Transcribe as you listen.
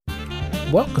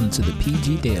Welcome to the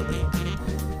PG Daily.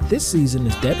 This season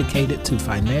is dedicated to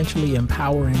financially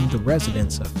empowering the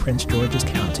residents of Prince George's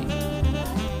County.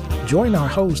 Join our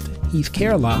host, Heath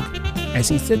Kerlock, as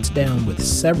he sits down with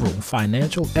several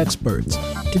financial experts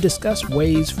to discuss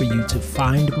ways for you to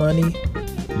find money,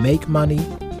 make money,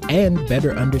 and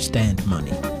better understand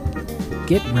money.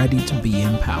 Get ready to be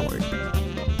empowered.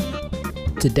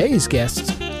 Today's guests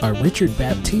are Richard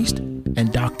Baptiste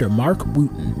and Dr. Mark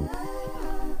Wooten.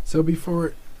 So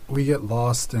before we get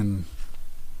lost in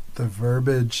the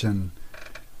verbiage and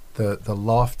the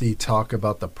lofty talk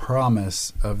about the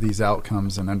promise of these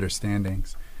outcomes and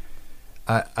understandings,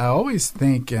 I always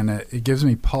think, and it gives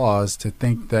me pause to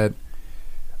think that,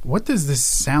 what does this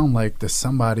sound like to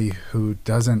somebody who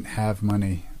doesn't have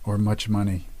money or much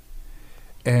money?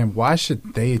 And why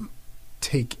should they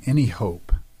take any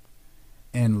hope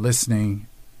in listening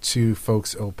to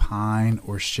folks opine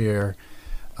or share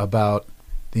about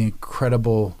the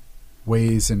incredible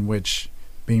ways in which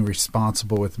being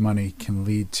responsible with money can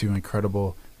lead to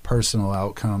incredible personal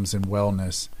outcomes and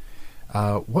wellness?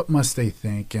 What must they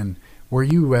think? And were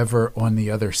you ever on the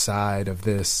other side of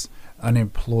this,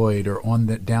 unemployed or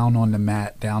down on the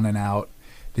mat, down and out?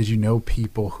 Did you know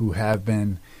people who have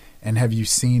been, and have you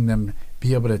seen them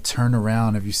be able to turn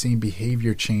around? Have you seen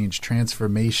behavior change,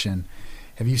 transformation?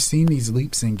 Have you seen these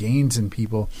leaps and gains in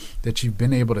people that you've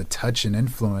been able to touch and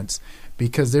influence?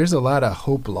 Because there's a lot of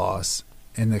hope loss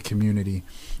in the community.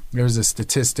 There was a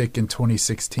statistic in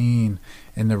 2016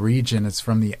 in the region. It's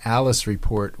from the ALICE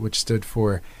report, which stood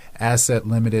for Asset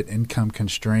Limited Income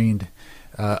Constrained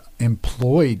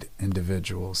Employed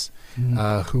Individuals,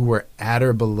 who were at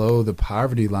or below the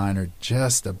poverty line or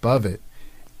just above it.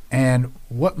 And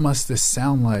what must this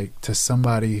sound like to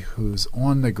somebody who's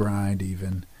on the grind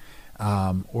even,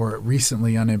 or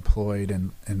recently unemployed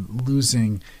and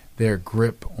losing their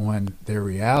grip on their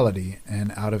reality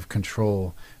and out of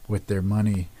control with their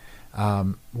money?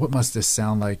 What must this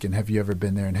sound like, and have you ever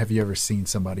been there, and have you ever seen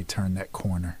somebody turn that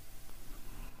corner?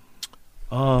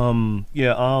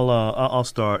 I'll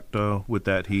start with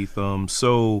that, Heath.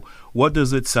 So what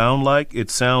does it sound like?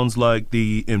 It sounds like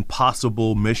the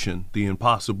impossible mission, the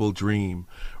impossible dream,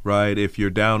 right? If you're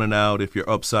down and out, if you're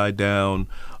upside down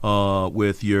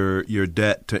with your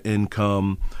debt to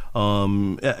income,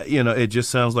 it just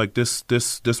sounds like this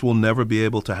will never be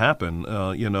able to happen.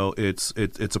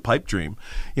 It's a pipe dream,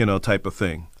 type of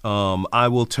thing. I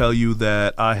will tell you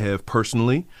that I have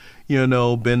personally,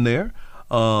 been there.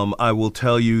 I will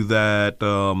tell you that,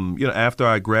 after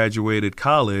I graduated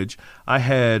college, I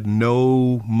had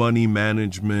no money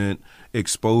management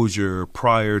exposure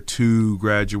prior to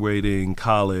graduating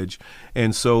college.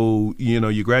 And so,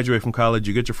 you graduate from college,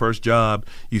 you get your first job,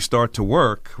 you start to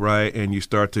work, right? And you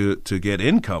start to get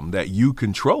income that you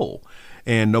control.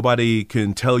 And nobody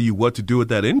can tell you what to do with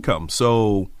that income.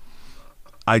 So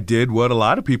I did what a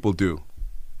lot of people do.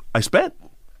 I spent.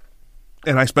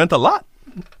 And I spent a lot.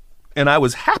 And I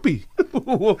was happy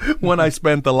when I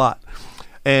spent a lot.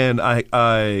 And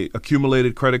I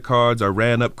accumulated credit cards. I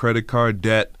ran up credit card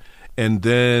debt. And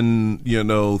then,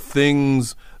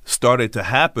 things started to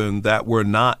happen that were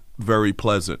not very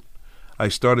pleasant. I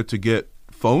started to get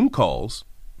phone calls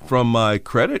from my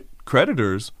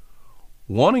creditors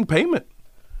wanting payment.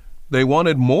 They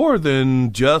wanted more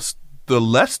than just the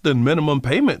less than minimum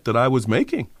payment that I was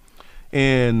making.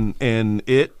 And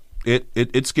it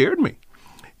scared me.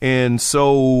 And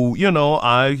so,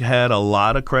 I had a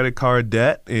lot of credit card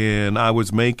debt, and I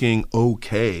was making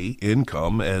okay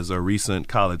income as a recent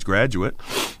college graduate.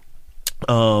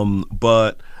 I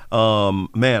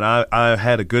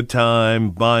had a good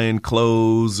time buying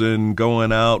clothes and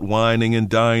going out, wining and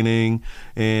dining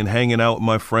and hanging out with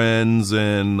my friends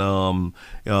and buying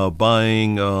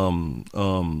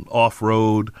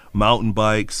off-road mountain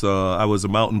bikes. I was a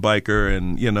mountain biker,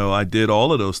 and, I did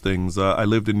all of those things. I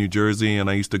lived in New Jersey, and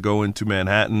I used to go into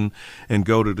Manhattan and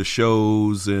go to the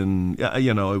shows, and,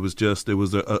 it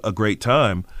was a great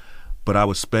time. But I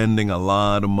was spending a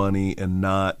lot of money and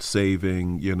not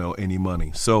saving, any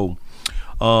money. So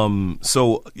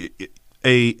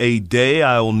a day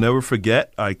I will never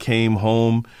forget. I came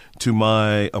home to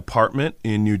my apartment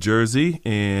in New Jersey,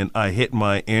 and I hit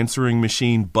my answering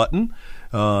machine button.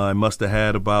 I must have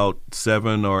had about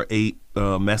 7 or 8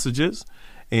 messages,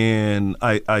 and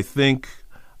I think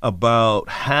about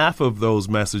half of those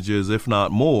messages, if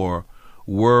not more,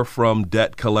 were from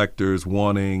debt collectors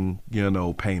wanting,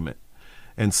 payment.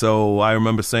 And so I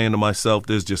remember saying to myself,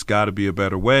 there's just got to be a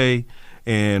better way.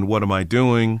 And what am I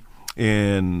doing?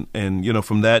 And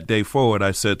from that day forward,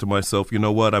 I said to myself, you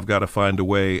know what? I've got to find a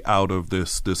way out of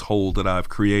this hole that I've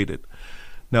created.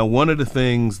 Now, one of the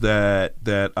things that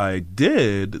I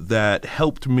did that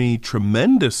helped me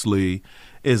tremendously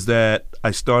is that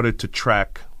I started to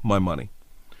track my money.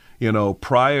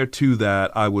 Prior to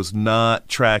that, I was not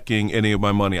tracking any of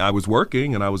my money. I was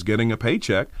working and I was getting a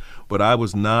paycheck, but I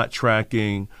was not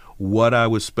tracking what I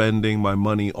was spending my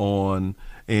money on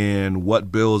and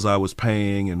what bills I was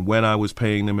paying and when I was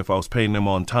paying them, if I was paying them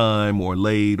on time or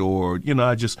late, or,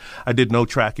 I did no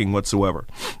tracking whatsoever.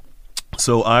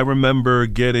 So I remember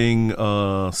getting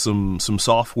some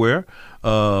software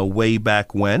way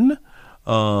back when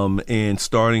and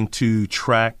starting to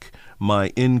track my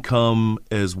income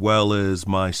as well as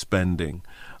my spending.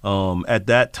 At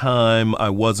that time, I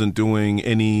wasn't doing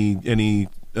any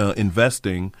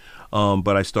investing,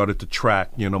 but I started to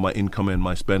track, my income and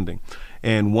my spending.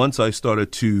 And once I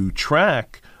started to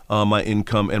track my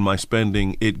income and my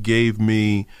spending, it gave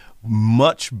me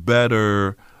much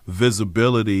better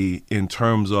visibility in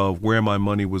terms of where my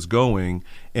money was going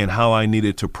and how I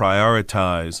needed to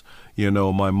prioritize,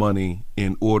 my money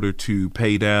in order to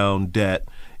pay down debt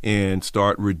and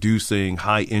start reducing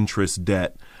high interest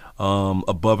debt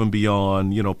above and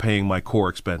beyond, paying my core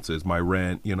expenses, my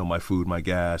rent, my food, my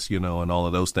gas, and all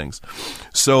of those things.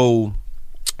 So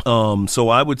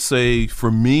I would say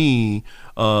for me,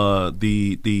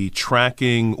 the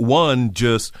tracking, one,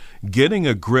 just getting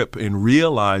a grip and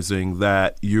realizing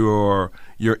that you're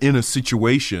in a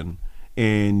situation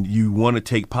and you want to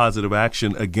take positive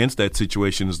action against that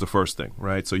situation is the first thing,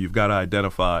 right? So you've got to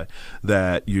identify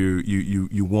that you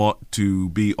want to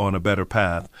be on a better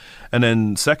path. And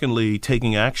then secondly,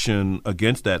 taking action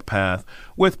against that path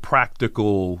with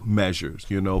practical measures.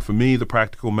 For me, the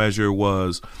practical measure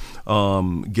was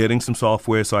getting some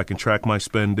software so I can track my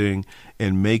spending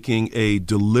and making a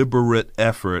deliberate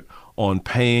effort on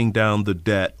paying down the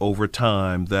debt over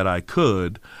time that I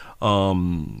could.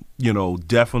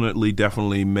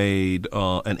 Definitely made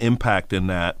an impact in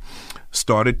that.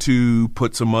 Started to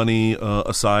put some money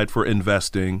aside for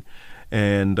investing,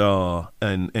 and so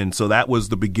that was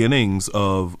the beginnings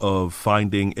of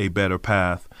finding a better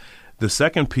path. The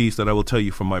second piece that I will tell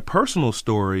you from my personal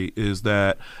story is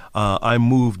that I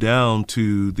moved down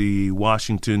to the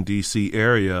Washington, D.C.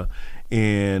 area,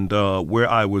 and where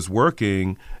I was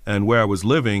working and where I was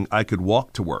living, I could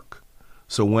walk to work.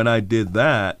 So when I did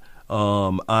that,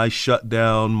 I shut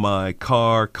down my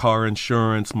car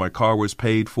insurance. My car was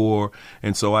paid for,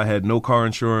 and so I had no car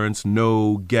insurance,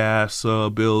 no gas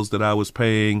bills that I was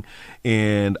paying,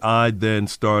 and I then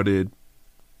started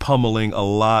pummeling a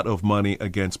lot of money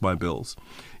against my bills,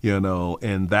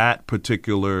 and that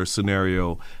particular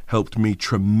scenario helped me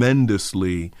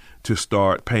tremendously to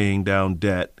start paying down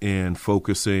debt and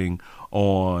focusing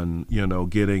on,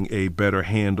 getting a better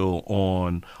handle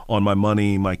on my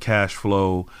money, my cash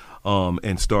flow,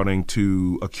 and starting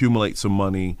to accumulate some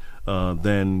money,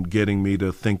 then getting me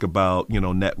to think about,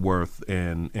 net worth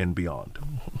and beyond.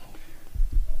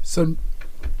 So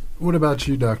what about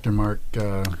you, Dr. Mark?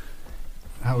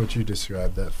 How would you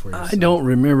describe that for yourself? I don't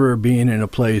remember being in a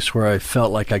place where I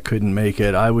felt like I couldn't make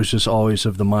it. I was just always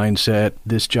of the mindset,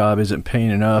 this job isn't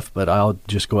paying enough, but I'll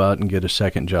just go out and get a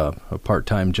second job, a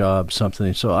part-time job,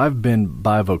 something. So I've been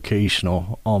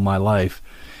bivocational all my life.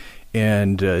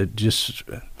 And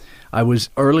I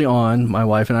was early on, my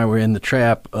wife and I were in the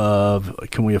trap of,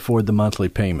 can we afford the monthly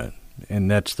payment? And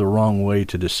that's the wrong way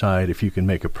to decide if you can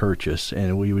make a purchase.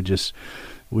 And we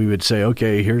would say,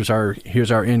 okay, here's our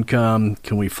income.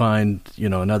 Can we find,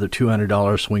 another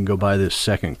 $200 so we can go buy this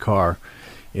second car?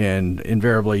 And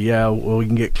invariably, we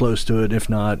can get close to it. If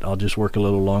not, I'll just work a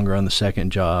little longer on the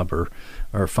second job or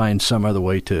find some other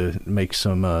way to make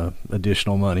some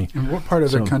additional money. And what part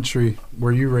of the country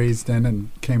were you raised in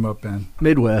and came up in?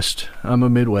 Midwest. I'm a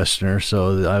Midwesterner,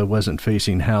 so I wasn't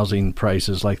facing housing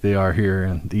prices like they are here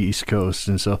on the East Coast.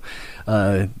 And so,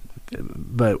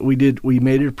 but we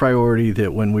made it a priority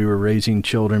that when we were raising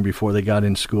children before they got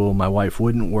in school, my wife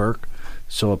wouldn't work.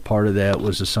 So a part of that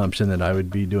was assumption that I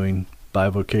would be doing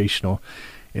bivocational.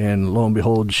 And lo and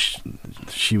behold,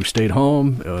 she stayed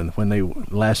home. And when the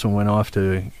last one went off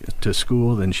to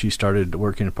school, then she started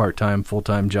working part-time,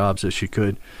 full-time jobs as she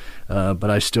could. But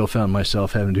I still found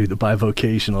myself having to do the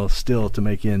bivocational still to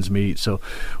make ends meet. So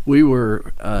we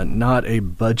were not a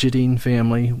budgeting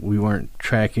family. We weren't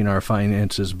tracking our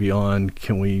finances beyond,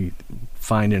 can we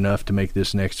find enough to make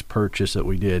this next purchase that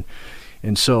we did.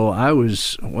 And so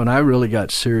when I really got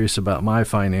serious about my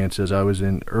finances, I was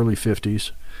in early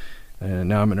 50s. And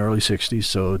now I'm in early 60s,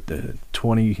 so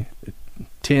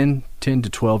 10 to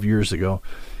 12 years ago.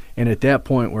 And at that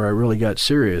point where I really got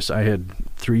serious, I had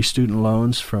 3 student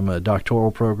loans from a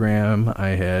doctoral program. I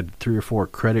had 3 or 4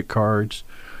 credit cards.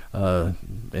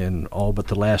 and all but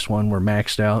the last one were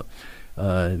maxed out.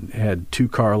 Had 2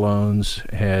 car loans,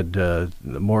 had the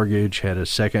mortgage, had a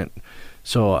second.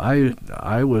 So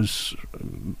I was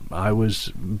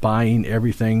buying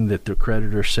everything that the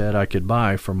creditor said I could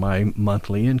buy for my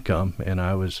monthly income, and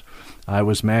I was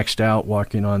maxed out,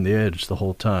 walking on the edge the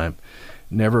whole time.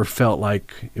 Never felt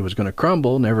like it was going to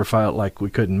crumble. Never felt like we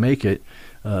couldn't make it.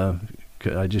 I'll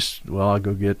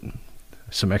go get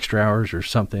some extra hours or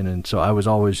something. And so I was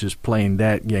always just playing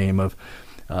that game of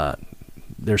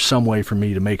there's some way for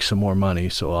me to make some more money,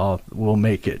 so we'll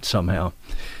make it somehow.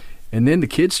 And then the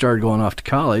kids started going off to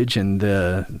college, and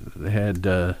they had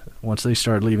once they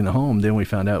started leaving the home, then we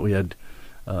found out we had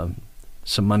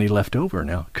some money left over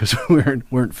now, because we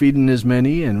weren't feeding as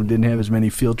many, and we didn't have as many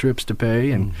field trips to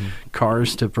pay and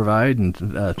cars to provide and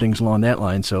things along that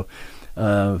line. So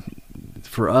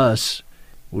for us,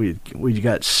 we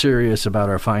got serious about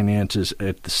our finances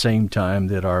at the same time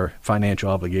that our financial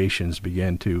obligations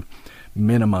began to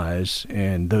minimize,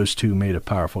 and those two made a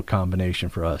powerful combination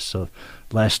for us. So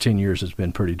the last 10 years has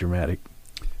been pretty dramatic.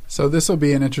 So this will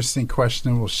be an interesting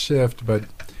question. We'll shift, but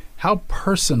how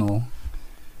personal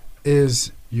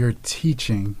is your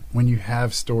teaching when you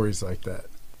have stories like that?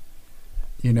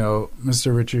 You know,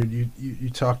 Mr. Richard, you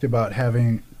talked about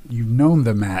you've known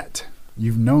the Matt,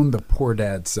 you've known the poor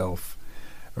dad self,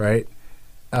 right?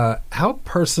 How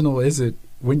personal is it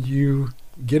when you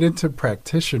get into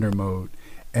practitioner mode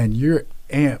and you're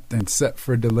amped and set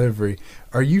for delivery?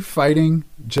 Are you fighting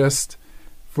just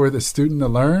for the student to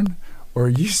learn, or are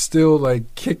you still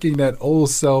like kicking that old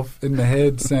self in the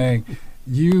head saying,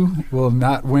 you will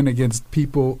not win against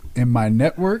people in my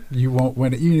network, you won't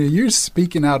win? You're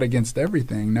speaking out against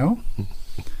everything, no?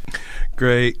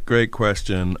 Great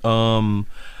question.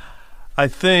 I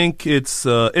think it's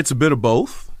a bit of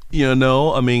both. You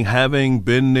know, I mean, having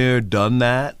been there, done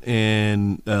that,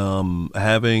 and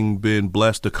having been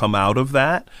blessed to come out of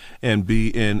that and be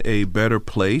in a better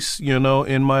place, you know,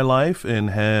 in my life, and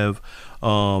have,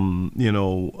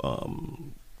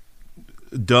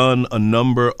 done a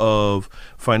number of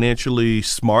financially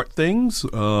smart things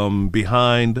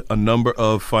behind a number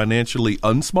of financially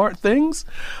unsmart things,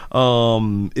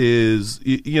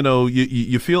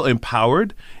 you feel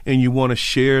empowered, and you want to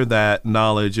share that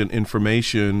knowledge and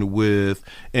information with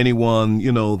anyone,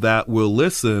 you know, that will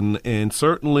listen. And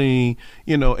certainly,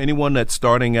 you know, anyone that's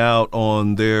starting out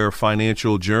on their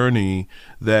financial journey,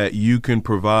 that you can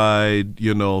provide,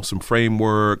 you know, some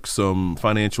framework, some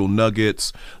financial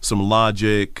nuggets, some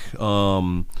logic,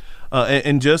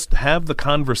 and just have the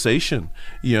conversation.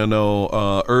 You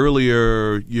know,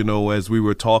 earlier, you know, as we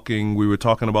were talking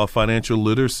about financial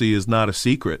literacy is not a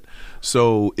secret.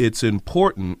 So it's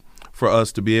important for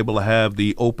us to be able to have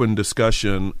the open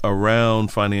discussion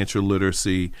around financial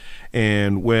literacy.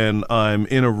 And when I'm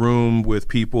in a room with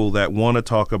people that want to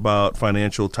talk about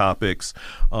financial topics,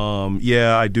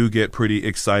 I do get pretty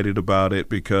excited about it,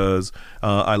 because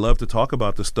I love to talk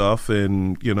about the stuff,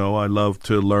 and, you know, I love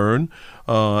to learn,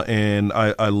 and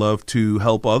I love to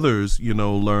help others, you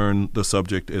know, learn the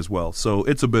subject as well. So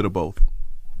it's a bit of both.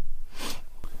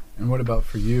 And what about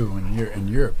for you when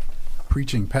you're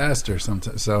preaching pastor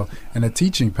sometimes, and a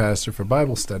teaching pastor for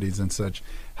Bible studies and such?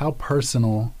 How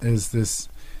personal is this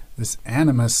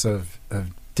animus of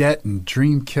debt and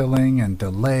dream killing and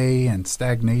delay and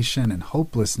stagnation and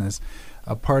hopelessness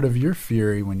a part of your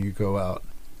fury when you go out?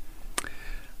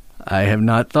 I have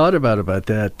not thought about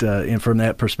that from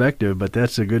that perspective, but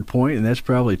that's a good point, and that's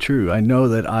probably true. I know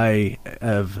that I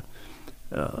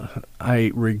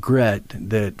regret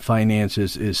that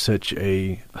finances is such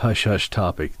a hush-hush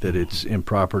topic, that it's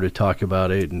improper to talk about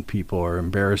it, and people are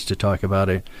embarrassed to talk about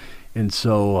it. And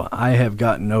so I have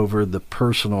gotten over the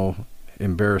personal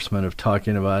embarrassment of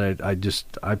talking about it.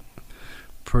 I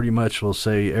pretty much will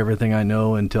say everything I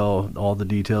know and tell all the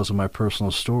details of my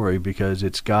personal story, because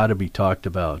it's got to be talked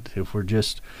about. If we're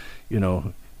just, you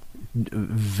know,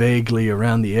 vaguely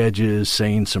around the edges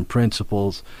saying some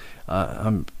principles,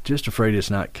 I'm just afraid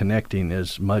it's not connecting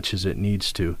as much as it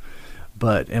needs to.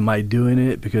 But am I doing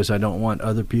it because I don't want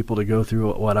other people to go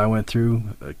through what I went through?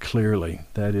 Clearly,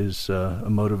 that is a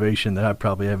motivation that I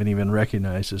probably haven't even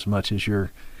recognized as much as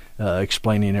you're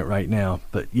explaining it right now.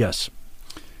 But yes.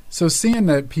 So seeing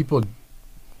that people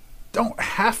don't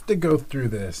have to go through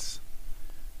this,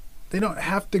 they don't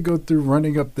have to go through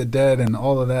running up the debt and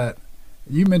all of that.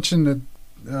 You mentioned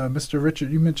Mr.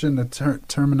 Richard, you mentioned the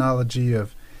terminology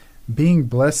of being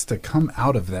blessed to come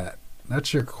out of that.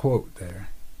 That's your quote there.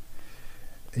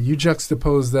 You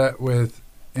juxtapose that with,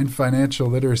 in financial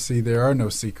literacy, there are no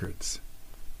secrets,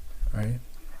 right?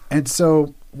 And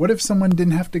so what if someone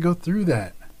didn't have to go through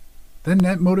that? Then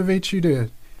that motivates you to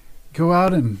go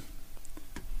out and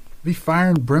be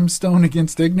firing brimstone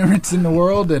against ignorance in the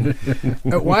world? And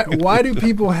why do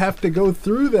people have to go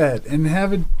through that and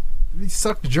have it be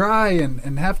sucked dry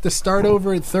and have to start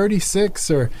over at 36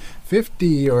 or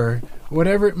 50 or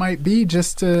whatever it might be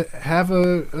just to have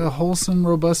a wholesome,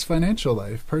 robust financial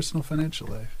life, personal financial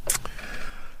life?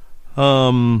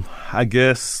 I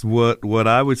guess what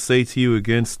I would say to you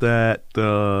against that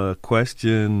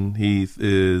question, Heath,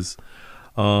 is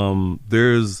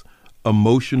there's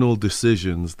emotional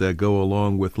decisions that go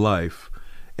along with life,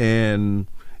 and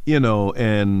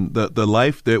the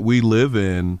life that we live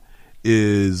in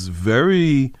is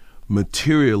very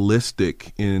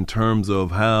materialistic in terms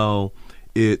of how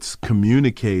it's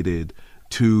communicated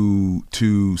to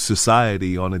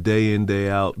society on a day in, day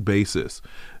out basis.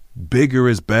 Bigger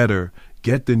is better.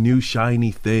 Get the new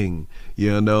shiny thing,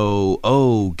 get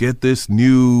this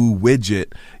new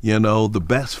widget, the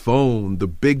best phone, the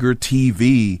bigger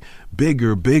TV,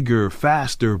 bigger,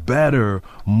 faster, better,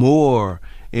 more.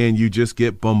 And you just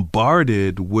get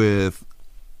bombarded with,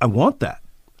 I want that.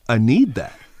 I need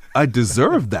that. I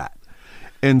deserve that.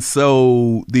 And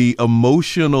so the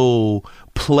emotional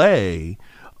play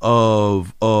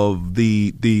of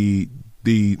the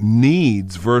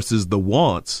needs versus the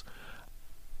wants,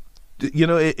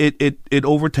 it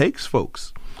overtakes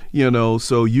folks,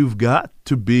 so you've got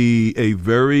to be a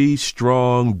very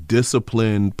strong,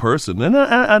 disciplined person. And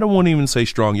I don't want to even say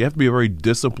strong. You have to be a very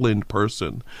disciplined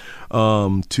person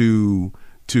to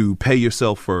pay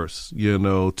yourself first,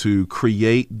 to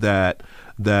create that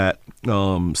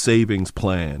savings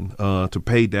plan, to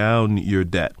pay down your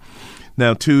debt.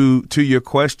 Now, to your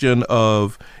question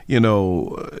of,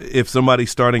 if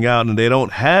somebody's starting out and they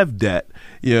don't have debt,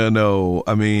 that's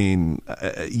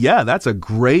a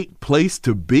great place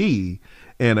to be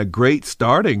and a great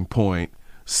starting point.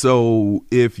 So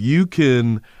if you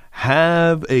can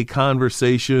have a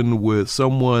conversation with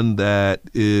someone that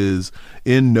is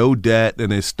in no debt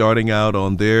and is starting out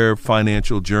on their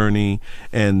financial journey,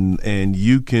 and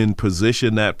you can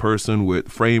position that person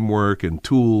with framework and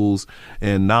tools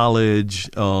and knowledge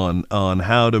on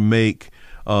how to make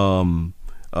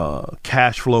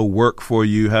cash flow work for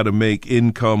you, how to make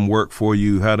income work for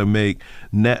you, how to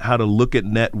look at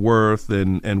net worth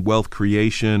and wealth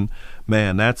creation,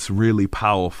 man, that's really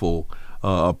powerful.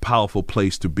 A powerful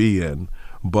place to be in.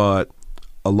 But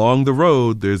along the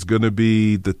road, there's going to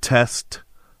be the test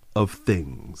of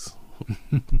things.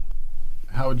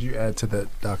 How would you add to that,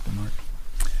 Dr. Mark?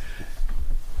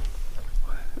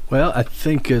 Well, I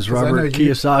think as Robert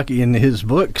Kiyosaki in his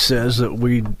book says, that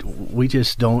we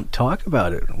just don't talk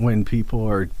about it when people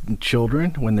are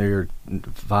children, when they're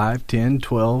 5, 10,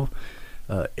 12,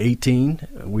 18.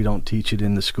 We don't teach it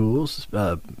in the schools.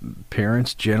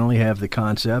 Parents generally have the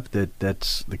concept that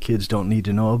the kids don't need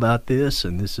to know about this,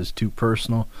 and this is too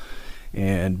personal.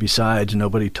 And besides,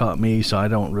 nobody taught me, so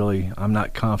I'm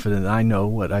not confident I know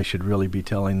what I should really be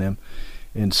telling them.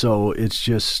 And so it's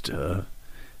just a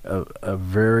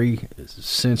very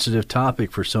sensitive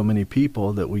topic for so many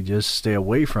people that we just stay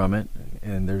away from it.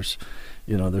 And there's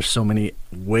so many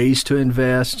ways to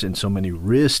invest and so many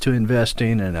risks to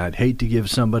investing, and I'd hate to give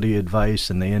somebody advice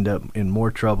and they end up in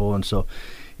more trouble. And so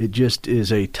it just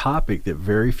is a topic that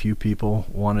very few people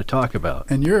want to talk about.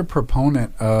 And you're a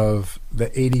proponent of the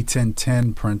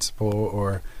 80-10-10 principle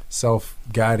or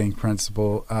self-guiding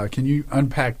principle. Can you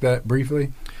unpack that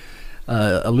briefly?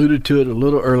 Alluded to it a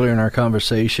little earlier in our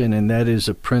conversation, and that is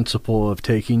a principle of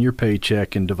taking your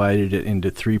paycheck and divided it into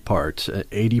 3 parts,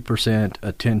 80%,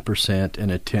 a 10%,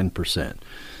 and a 10%.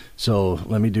 So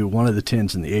let me do one of the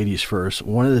 10s and the 80s first.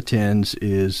 One of the 10s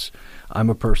is I'm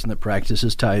a person that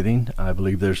practices tithing. I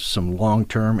believe there's some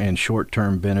long-term and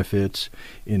short-term benefits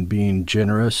in being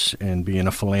generous and being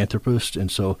a philanthropist.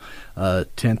 And so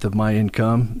 10th of my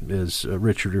income, as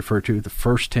Richard referred to, the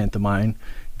first 10th of mine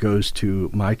goes to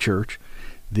my church.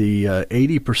 The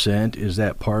 80% is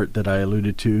that part that I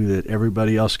alluded to, that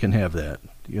everybody else can have that.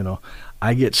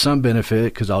 I get some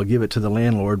benefit because I'll give it to the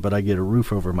landlord, but I get a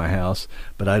roof over my house,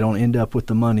 but I don't end up with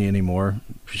the money anymore.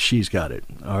 She's got it.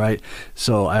 All right.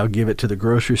 So I'll give it to the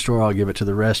grocery store. I'll give it to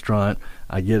the restaurant.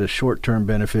 I get a short-term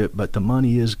benefit, but the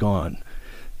money is gone.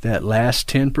 That last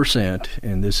 10%,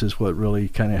 and this is what really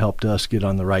kind of helped us get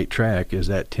on the right track, is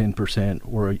that 10%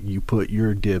 where you put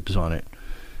your dibs on it.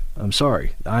 I'm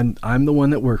sorry. I'm the one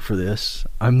that worked for this.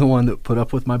 I'm the one that put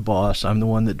up with my boss. I'm the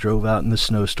one that drove out in the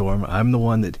snowstorm. I'm the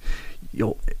one that,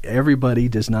 everybody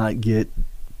does not get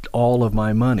all of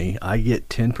my money. I get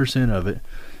 10% of it,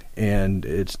 And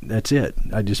that's it.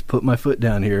 I just put my foot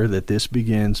down here that this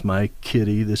begins my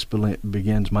kitty, this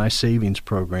begins my savings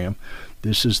program.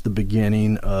 This is the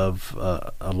beginning of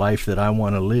a life that I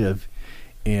want to live.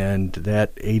 And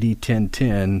that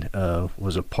 80-10-10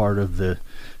 was a part of the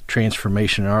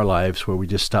transformation in our lives, where we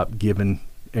just stopped giving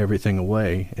everything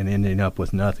away and ending up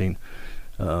with nothing.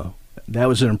 That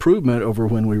was an improvement over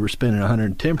when we were spending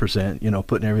 110%,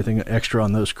 putting everything extra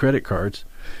on those credit cards,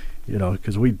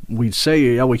 because we'd say,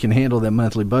 yeah, we can handle that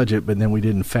monthly budget, but then we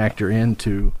didn't factor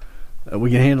into,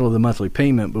 we can handle the monthly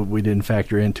payment, but we didn't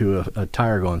factor into a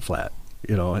tire going flat.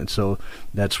 And so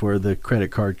that's where the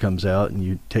credit card comes out, and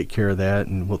you take care of that,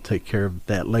 and we'll take care of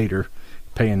that later,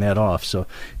 paying that off. So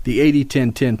the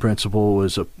 80-10-10 principle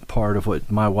was a part of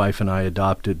what my wife and I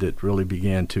adopted that really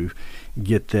began to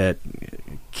get that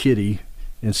kitty.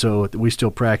 And so we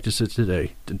still practice it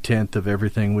today. The 10th of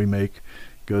everything we make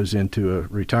goes into a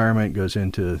retirement, goes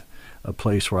into a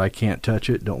place where I can't touch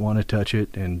it, don't want to touch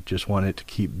it, and just want it to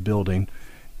keep building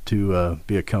to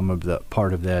become a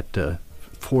part of that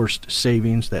forced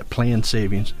savings, that planned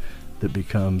savings that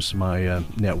becomes my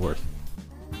net worth.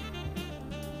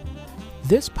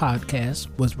 This podcast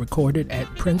was recorded at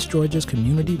Prince George's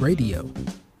Community Radio,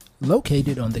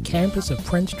 located on the campus of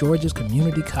Prince George's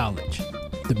Community College.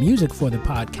 The music for the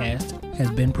podcast has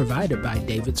been provided by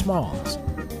David Smalls,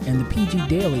 and the PG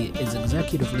Daily is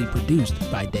executively produced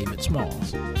by David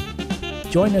Smalls.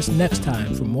 Join us next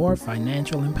time for more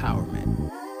financial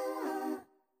empowerment.